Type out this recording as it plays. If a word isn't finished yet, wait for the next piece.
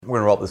We're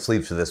gonna roll up the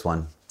sleeves for this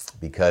one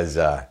because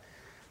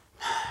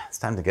it's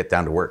time to get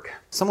down to work.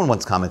 Someone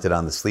once commented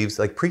on the sleeves,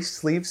 like priest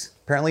sleeves,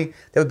 apparently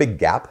they have a big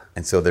gap.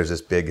 And so there's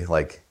this big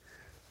like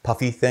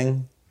puffy thing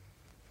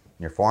in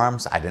your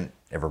forearms. I didn't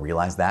ever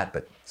realize that,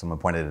 but someone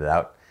pointed it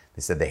out.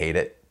 They said they hate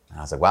it. And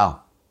I was like,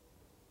 wow,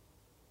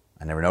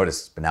 I never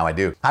noticed, but now I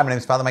do. Hi, my name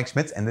is Father Mike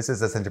Schmitz, and this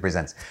is Ascension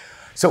Presents.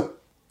 So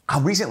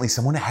recently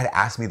someone had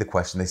asked me the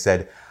question. They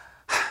said,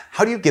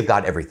 how do you give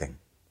God everything?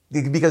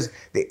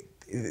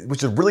 Which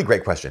is a really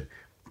great question,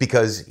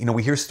 because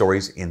we hear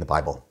stories in the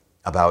Bible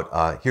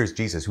about here's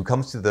Jesus who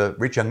comes to the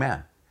rich young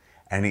man,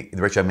 and the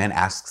rich young man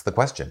asks the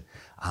question,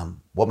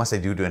 what must I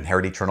do to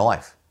inherit eternal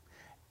life?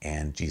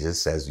 And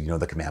Jesus says,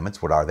 the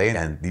commandments, what are they?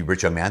 And the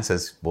rich young man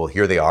says, well,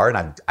 here they are,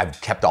 and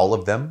I've kept all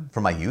of them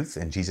from my youth.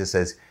 And Jesus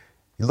says,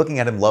 looking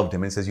at him, loved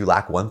him, and says, you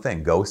lack one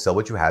thing. Go, sell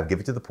what you have,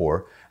 give it to the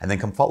poor, and then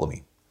come follow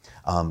me.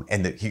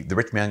 And the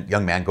rich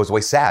young man goes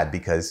away sad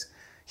because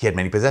he had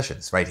many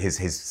possessions, right?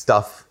 His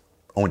stuff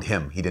owned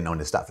him. He didn't own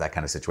his stuff, that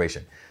kind of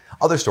situation.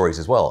 Other stories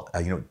as well.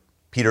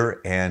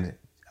 Peter and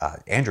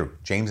Andrew,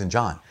 James and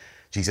John.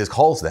 Jesus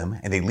calls them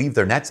and they leave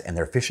their nets and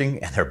their fishing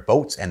and their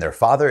boats and their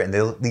father, and they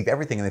leave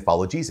everything and they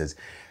follow Jesus.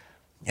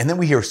 And then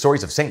we hear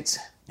stories of saints.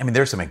 I mean,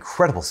 there's some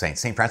incredible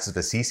saints. St. Francis of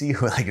Assisi,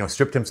 who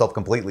stripped himself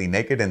completely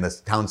naked in the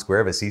town square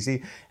of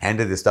Assisi,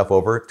 handed his stuff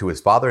over to his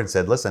father and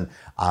said, listen,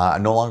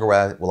 no longer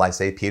will I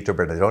say Pietro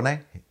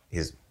Bernardone,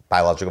 his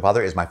biological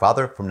father, is my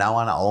father. From now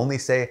on, I'll only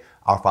say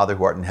our Father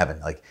who art in heaven.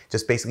 Like,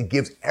 just basically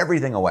gives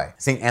everything away.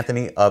 St.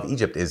 Anthony of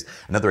Egypt is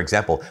another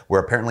example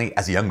where apparently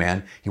as a young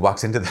man, he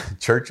walks into the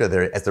church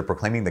as they're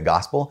proclaiming the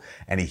gospel,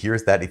 and he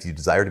hears that if you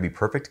desire to be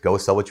perfect, go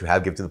sell what you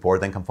have, give to the poor,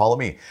 then come follow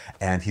me.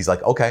 And he's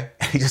like, okay.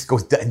 And he just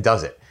goes and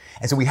does it.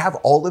 And so we have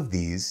all of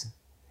these,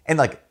 and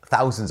like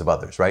thousands of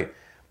others, right?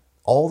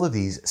 All of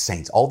these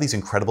saints, all these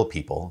incredible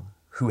people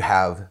who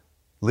have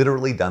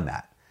literally done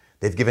that.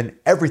 They've given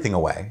everything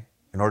away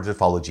in order to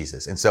follow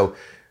Jesus. And so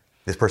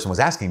this person was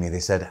asking me, they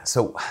said,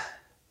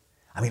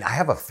 I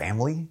have a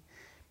family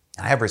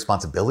and I have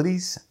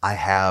responsibilities. I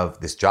have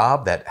this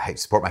job that I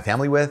support my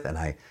family with.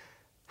 And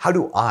how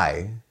do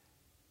I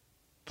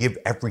give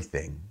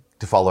everything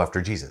to follow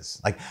after Jesus?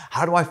 Like,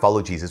 how do I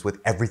follow Jesus with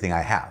everything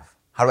I have?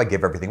 How do I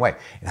give everything away?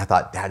 And I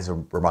thought that is a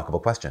remarkable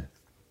question.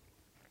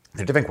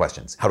 They're different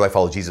questions. How do I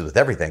follow Jesus with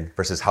everything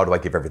versus how do I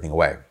give everything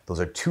away? Those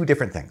are two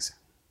different things.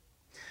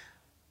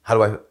 How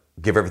do I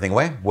give everything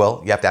away?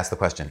 Well, you have to ask the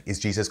question, is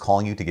Jesus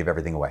calling you to give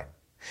everything away?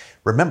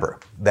 Remember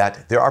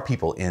that there are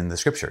people in the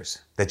scriptures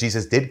that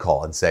Jesus did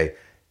call and say,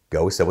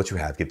 go sell what you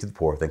have, give to the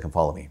poor, then come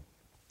follow me.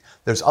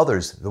 There's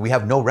others that we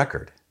have no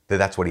record that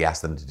that's what he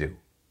asked them to do.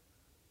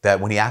 That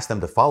when he asked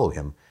them to follow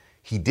him,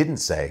 he didn't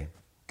say,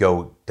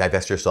 go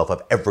divest yourself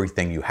of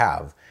everything you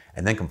have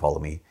and then come follow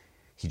me.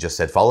 He just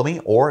said, follow me,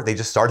 or they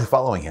just started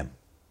following him.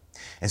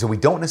 And so we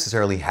don't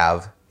necessarily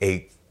have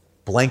a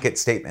blanket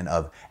statement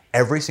of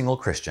every single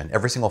Christian,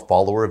 every single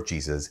follower of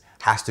Jesus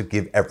has to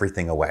give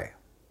everything away.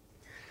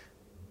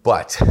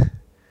 But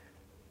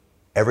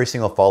every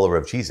single follower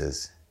of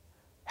Jesus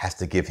has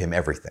to give him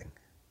everything.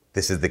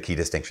 This is the key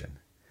distinction.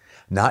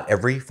 Not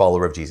every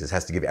follower of Jesus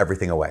has to give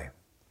everything away,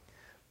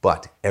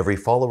 but every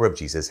follower of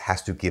Jesus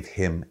has to give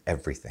him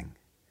everything.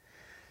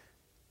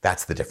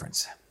 That's the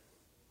difference.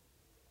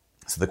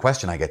 So the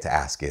question I get to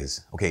ask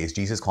is, okay, is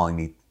Jesus calling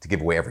me to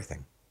give away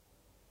everything?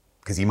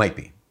 Because he might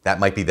be. That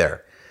might be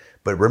there.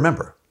 But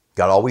remember,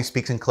 God always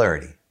speaks in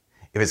clarity.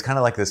 If it's kind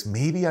of like this,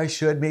 maybe I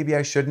should, maybe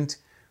I shouldn't,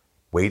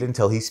 wait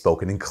until he's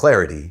spoken in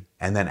clarity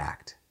and then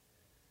act.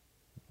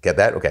 Get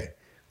that? Okay.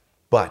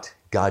 But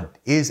God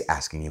is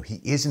asking you, he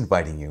is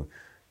inviting you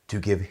to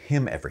give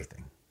him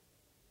everything.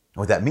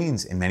 And what that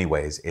means in many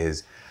ways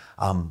is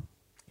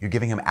you're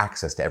giving him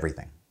access to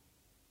everything.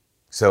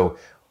 So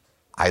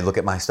I look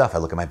at my stuff, I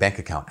look at my bank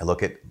account, I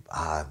look at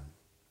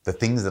the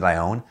things that I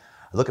own,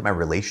 I look at my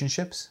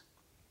relationships,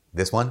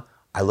 this one,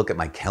 I look at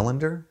my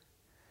calendar,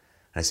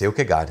 and I say,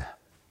 okay, God,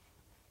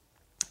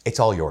 it's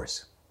all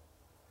yours.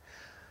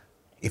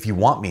 If you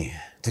want me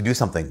to do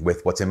something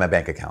with what's in my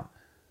bank account,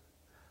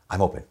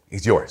 I'm open.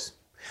 It's yours.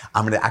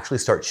 I'm going to actually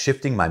start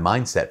shifting my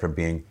mindset from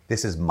being,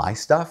 this is my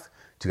stuff,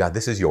 to God,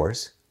 this is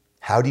yours.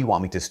 How do you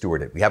want me to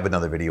steward it? We have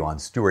another video on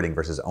stewarding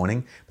versus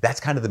owning. But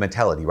that's kind of the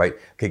mentality, right?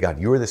 Okay, God,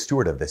 you're the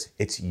steward of this.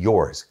 It's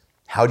yours.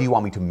 How do you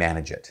want me to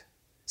manage it?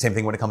 Same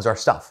thing when it comes to our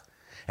stuff.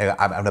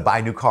 I'm going to buy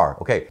a new car.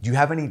 Okay, do you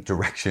have any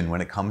direction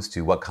when it comes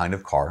to what kind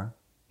of car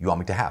you want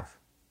me to have?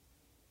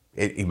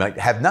 He might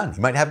have none.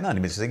 He might have none.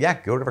 He might just say, yeah,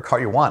 go to whatever car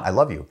you want. I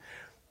love you.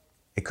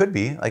 It could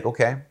be like,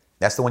 okay,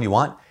 that's the one you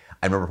want.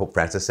 I remember Pope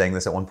Francis saying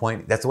this at one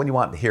point. That's the one you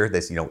want to hear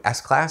this,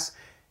 S-class,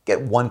 get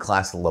one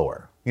class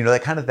lower.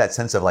 That kind of that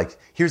sense of like,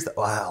 here's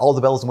all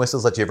the bells and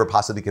whistles that you ever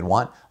possibly could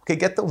want. Okay,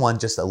 get the one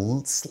just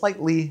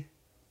slightly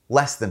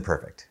less than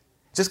perfect.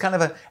 Just kind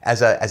of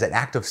as an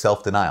act of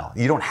self-denial.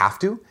 You don't have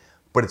to,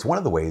 but it's one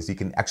of the ways you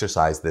can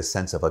exercise this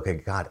sense of, okay,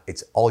 God,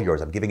 it's all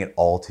yours. I'm giving it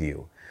all to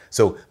you.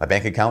 So my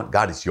bank account,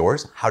 God, it's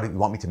yours. How do you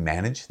want me to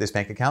manage this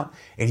bank account?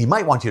 And he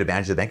might want you to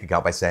manage the bank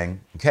account by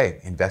saying, okay,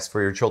 invest for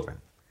your children.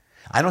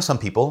 I know some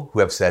people who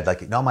have said,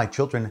 like, no, my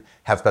children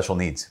have special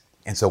needs.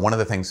 And so one of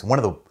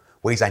the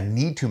ways I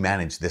need to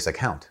manage this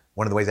account,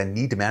 one of the ways I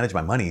need to manage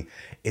my money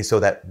is so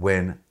that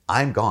when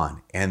I'm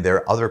gone and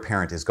their other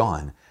parent is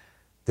gone,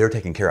 they're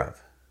taken care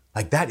of.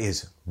 Like, that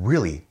is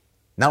really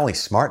not only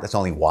smart, that's not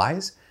only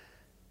wise,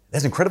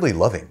 that's incredibly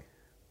loving.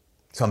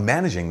 So I'm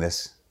managing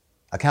this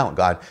account,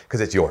 God,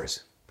 because it's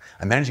yours.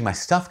 I'm managing my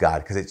stuff,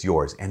 God, because it's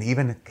yours. And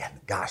even,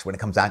 gosh, when it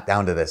comes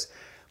down to this,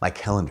 my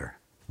calendar,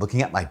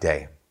 looking at my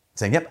day,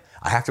 saying, yep,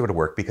 I have to go to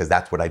work because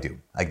that's what I do.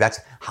 Like, that's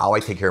how I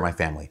take care of my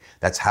family.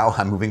 That's how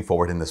I'm moving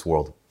forward in this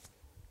world.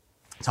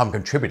 So I'm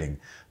contributing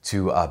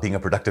to being a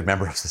productive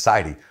member of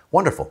society.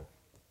 Wonderful.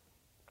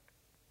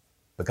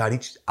 But God,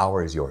 each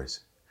hour is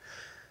yours.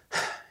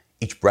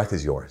 Each breath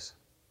is yours.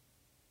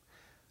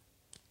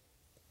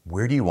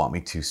 Where do you want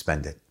me to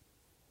spend it?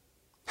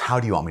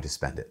 How do you want me to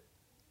spend it?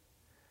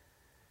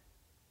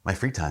 My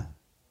free time.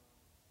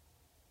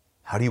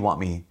 What do you want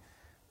me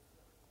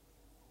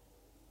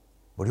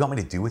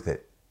to do with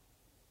it?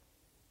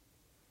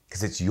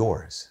 Because it's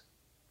yours.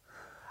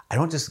 I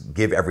don't just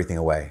give everything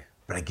away,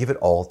 but I give it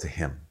all to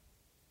Him.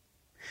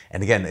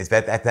 And again, if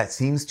that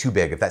seems too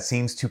big, if that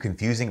seems too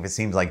confusing, if it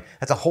seems like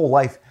that's a whole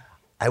life,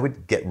 I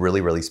would get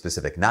really, really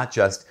specific. Not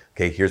just,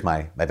 okay, here's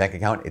my bank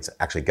account. It's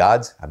actually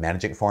God's. I'm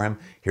managing it for Him.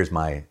 Here's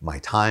my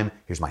time.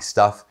 Here's my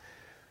stuff.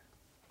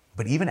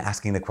 But even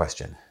asking the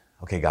question,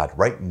 okay, God,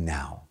 right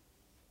now,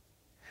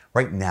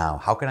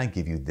 how can I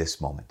give you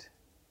this moment?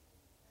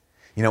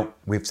 You know,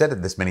 we've said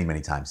this many,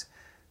 many times.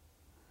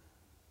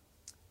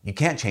 You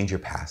can't change your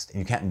past and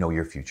you can't know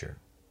your future.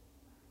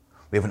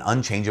 We have an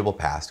unchangeable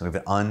past and we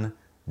have an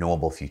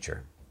unknowable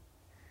future.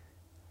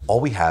 All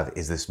we have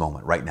is this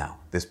moment right now,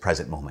 this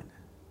present moment.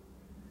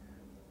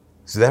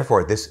 So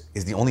therefore, this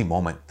is the only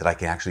moment that I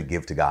can actually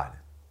give to God.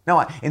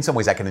 Now, in some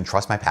ways, I can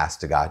entrust my past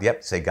to God.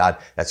 Yep, say, God,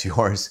 that's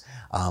yours.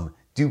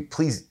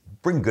 Please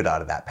bring good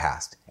out of that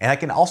past. And I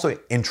can also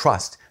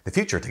entrust the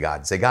future to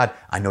God. Say, God,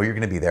 I know you're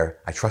going to be there.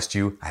 I trust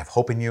you. I have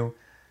hope in you.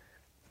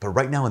 But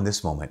right now in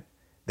this moment,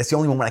 that's the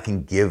only moment I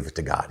can give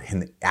to God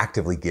and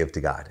actively give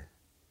to God.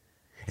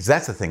 And so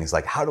that's the thing, is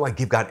like, how do I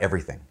give God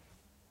everything?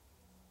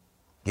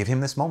 Give Him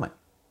this moment.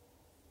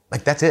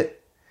 Like, that's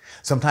it.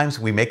 Sometimes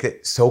we make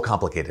it so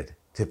complicated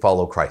to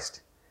follow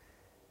Christ.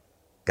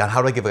 God,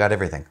 how do I give God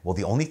everything? Well,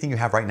 the only thing you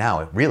have right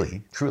now,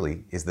 really,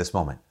 truly, is this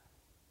moment.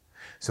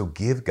 So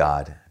give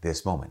God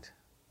this moment.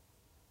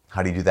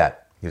 How do you do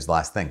that? Here's the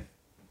last thing.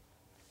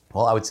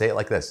 Well, I would say it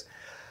like this.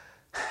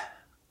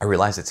 I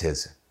realize it's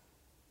His.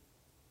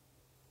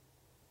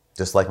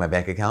 Just like my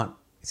bank account,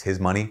 it's His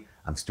money.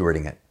 I'm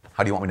stewarding it.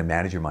 How do you want me to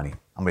manage your money?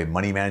 I'm a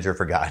money manager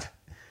for God.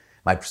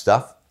 My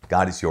stuff,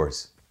 God, is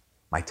yours.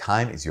 My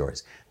time is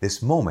yours.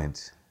 This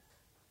moment,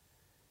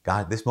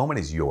 God, this moment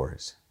is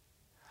yours.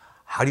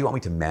 How do you want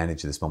me to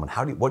manage this moment?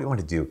 What do you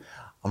want to do?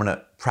 I'm going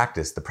to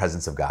practice the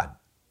presence of God.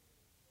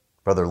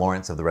 Brother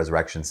Lawrence of the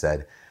Resurrection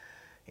said,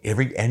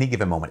 every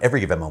given moment,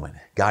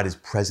 God is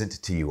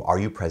present to you. Are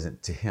you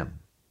present to Him?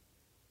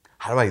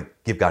 How do I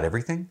give God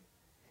everything?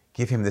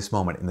 Give Him this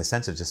moment in the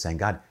sense of just saying,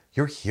 God,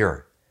 you're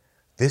here.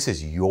 This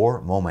is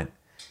your moment.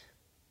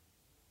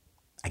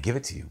 I give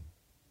it to you.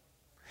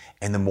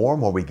 And the more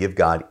and more we give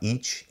God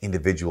each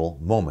individual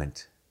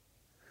moment,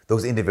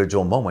 those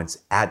individual moments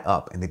add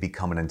up and they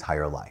become an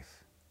entire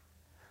life.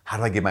 How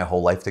do I give my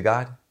whole life to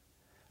God?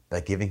 By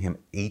giving Him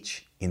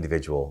each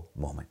individual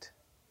moment.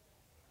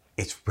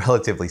 It's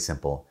relatively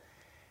simple.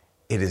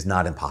 It is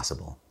not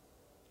impossible.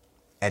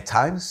 At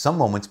times, some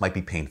moments might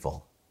be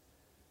painful,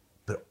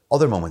 but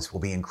other moments will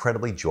be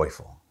incredibly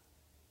joyful.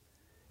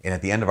 And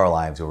at the end of our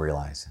lives, we'll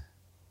realize,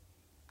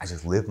 I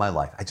just lived my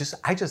life. I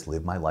just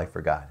lived my life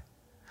for God.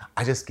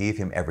 I just gave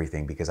Him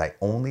everything because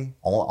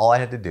all I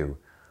had to do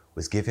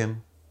was give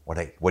Him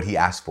what He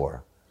asked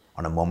for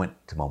on a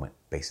moment-to-moment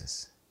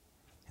basis.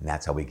 And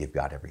that's how we give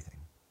God everything.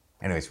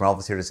 Anyways, from all of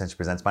us here at Ascension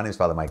Presents, my name is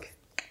Father Mike.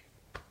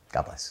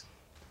 God bless.